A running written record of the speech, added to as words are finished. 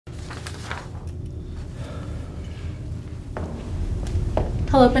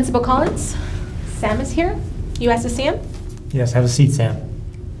Hello, Principal Collins. Sam is here. You asked to see him? Yes, have a seat, Sam.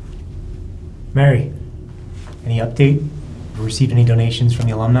 Mary, any update? Have you received any donations from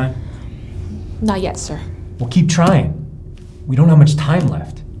the alumni? Not yet, sir. Well, keep trying. We don't have much time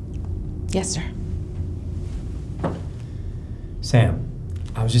left. Yes, sir. Sam,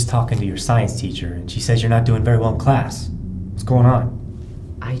 I was just talking to your science teacher, and she says you're not doing very well in class. What's going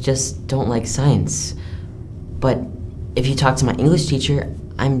on? I just don't like science. But if you talk to my English teacher,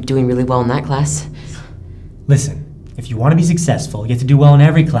 I'm doing really well in that class. Listen, if you want to be successful, you have to do well in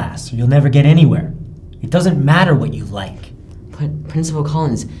every class, or you'll never get anywhere. It doesn't matter what you like. But Principal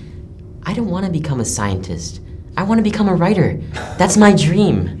Collins, I don't want to become a scientist. I want to become a writer. That's my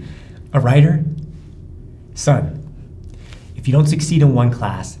dream. A writer? Son, if you don't succeed in one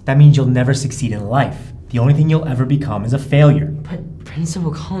class, that means you'll never succeed in life. The only thing you'll ever become is a failure. But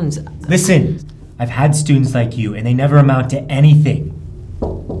Principal Collins... Listen, I've had students like you, and they never amount to anything.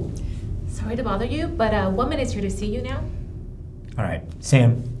 Sorry to bother you, but woman is here to see you now. All right,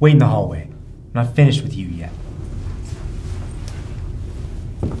 Sam, wait in the hallway. I'm not finished with you yet.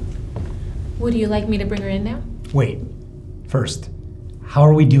 Would you like me to bring her in now? Wait. First, how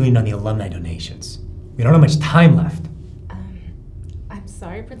are we doing on the alumni donations? We don't have much time left. I'm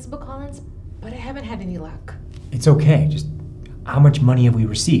sorry, Principal Collins, but I haven't had any luck. It's okay, just how much money have we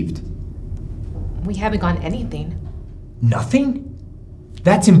received? We haven't gotten anything. Nothing?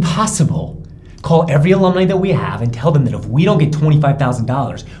 That's impossible. Call every alumni that we have and tell them that if we don't get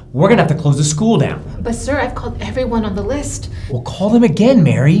 $25,000, we're gonna have to close the school down. But sir, I've called everyone on the list. Well, call them again,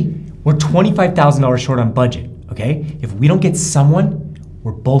 Mary. We're $25,000 short on budget, okay? If we don't get someone,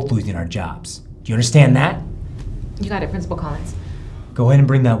 we're both losing our jobs. Do you understand that? You got it, Principal Collins. Go ahead and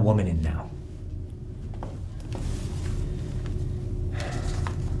bring that woman in now.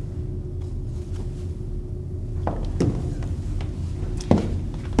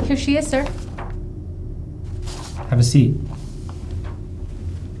 Here she is, sir. Have a seat.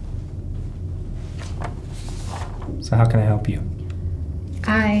 So how can I help you?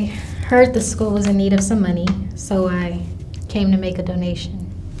 I heard the school was in need of some money, so I came to make a donation.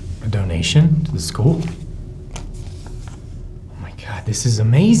 A donation to the school? Oh my God, this is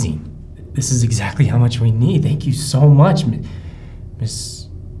amazing. This is exactly how much we need. Thank you so much, Miss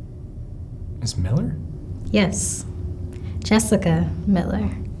Miller? Yes, Jessica Miller.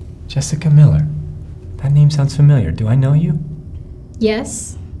 Jessica Miller. That name sounds familiar. Do I know you?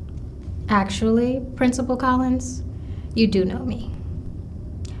 Yes, actually, Principal Collins, you do know me.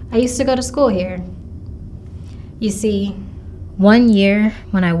 I used to go to school here. You see, one year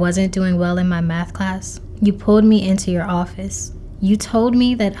when I wasn't doing well in my math class, you pulled me into your office. You told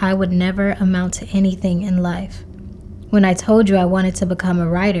me that I would never amount to anything in life. When I told you I wanted to become a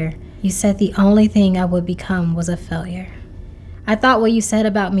writer, you said the only thing I would become was a failure. I thought what you said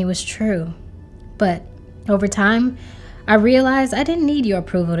about me was true, but over time, I realized I didn't need your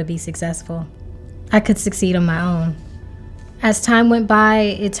approval to be successful. I could succeed on my own. As time went by,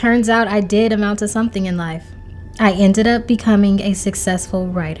 it turns out I did amount to something in life. I ended up becoming a successful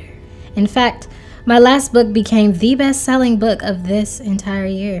writer. In fact, my last book became the best-selling book of this entire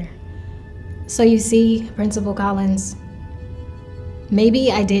year. So you see, Principal Collins,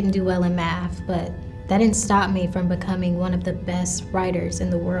 maybe I didn't do well in math, but that didn't stop me from becoming one of the best writers in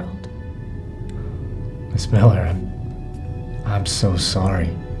the world. Miss Miller, I'm so sorry.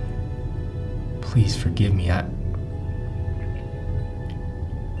 Please forgive me. I'm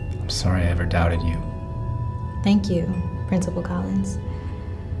sorry I ever doubted you. Thank you, Principal Collins.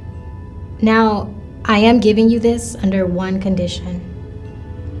 Now, I am giving you this under one condition.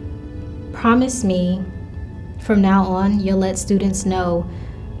 Promise me, from now on, you'll let students know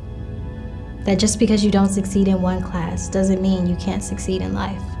that just because you don't succeed in one class doesn't mean you can't succeed in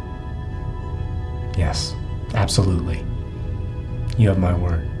life. Yes, absolutely. You have my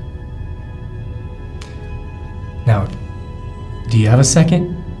word. Now, do you have a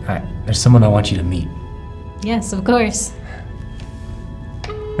second? There's someone I want you to meet. Yes, of course.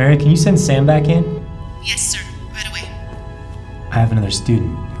 Mary, can you send Sam back in? Yes, sir. Right away. I have another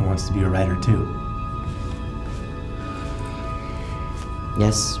student who wants to be a writer too.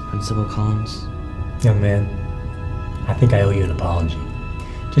 Yes, Principal Collins. Young man, I think I owe you an apology.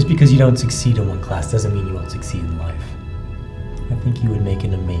 Just because you don't succeed in one class doesn't mean you won't succeed in life. I think you would make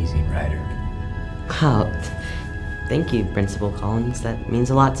an amazing writer. Oh, thank you, Principal Collins. That means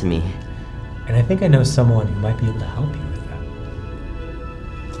a lot to me. And I think I know someone who might be able to help you with that.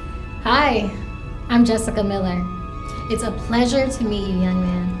 Hi, I'm Jessica Miller. It's a pleasure to meet you, young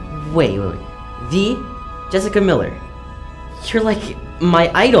man. Wait. The Jessica Miller. You're like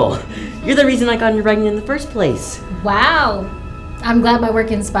my idol. You're the reason I got into writing in the first place. Wow, I'm glad my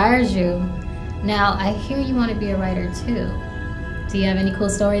work inspires you. Now, I hear you want to be a writer too. Do you have any cool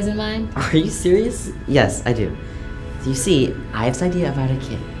stories in mind? Are you serious? Yes, I do. So you see, I have this idea about a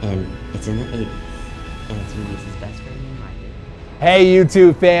kid, and it's in the 80s, and it's going to be his best friend named Margaret. Hey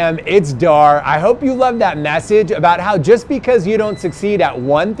YouTube fam, it's Dhar. I hope you love that message about how just because you don't succeed at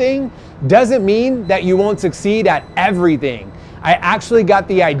one thing doesn't mean that you won't succeed at everything. I actually got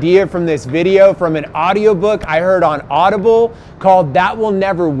the idea from this video from an audiobook I heard on Audible called That Will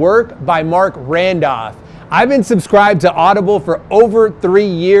Never Work by Mark Randolph. I've been subscribed to Audible for over 3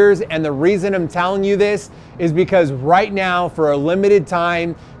 years, and the reason I'm telling you this is because right now, for a limited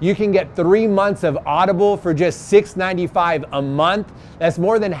time, you can get 3 months of Audible for just $6.95 a month. That's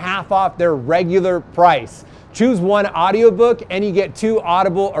more than half off their regular price. Choose one audiobook and you get 2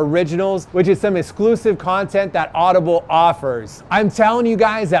 Audible originals, which is some exclusive content that Audible offers. I'm telling you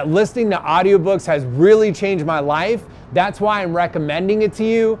guys that listening to audiobooks has really changed my life. That's why I'm recommending it to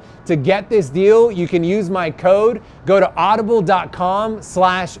you. To get this deal, you can use my code. Go to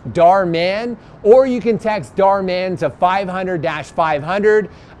audible.com/Dhar Mann, or you can text Dhar Mann to 500-500.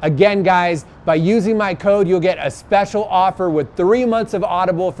 Again, guys, by using my code, you'll get a special offer with 3 months of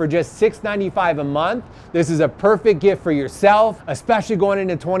Audible for just $6.95 a month. This is a perfect gift for yourself, especially going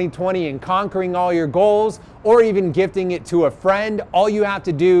into 2020 and conquering all your goals, or even gifting it to a friend. All you have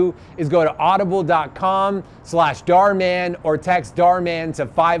to do is go to audible.com/Dhar Mann or text Dhar Mann to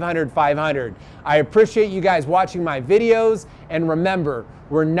 500-500. I appreciate you guys watching my videos, and remember,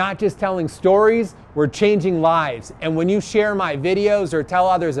 we're not just telling stories, we're changing lives. And when you share my videos or tell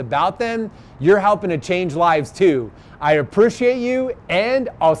others about them, you're helping to change lives too. I appreciate you, and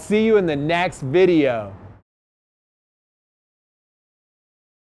I'll see you in the next video.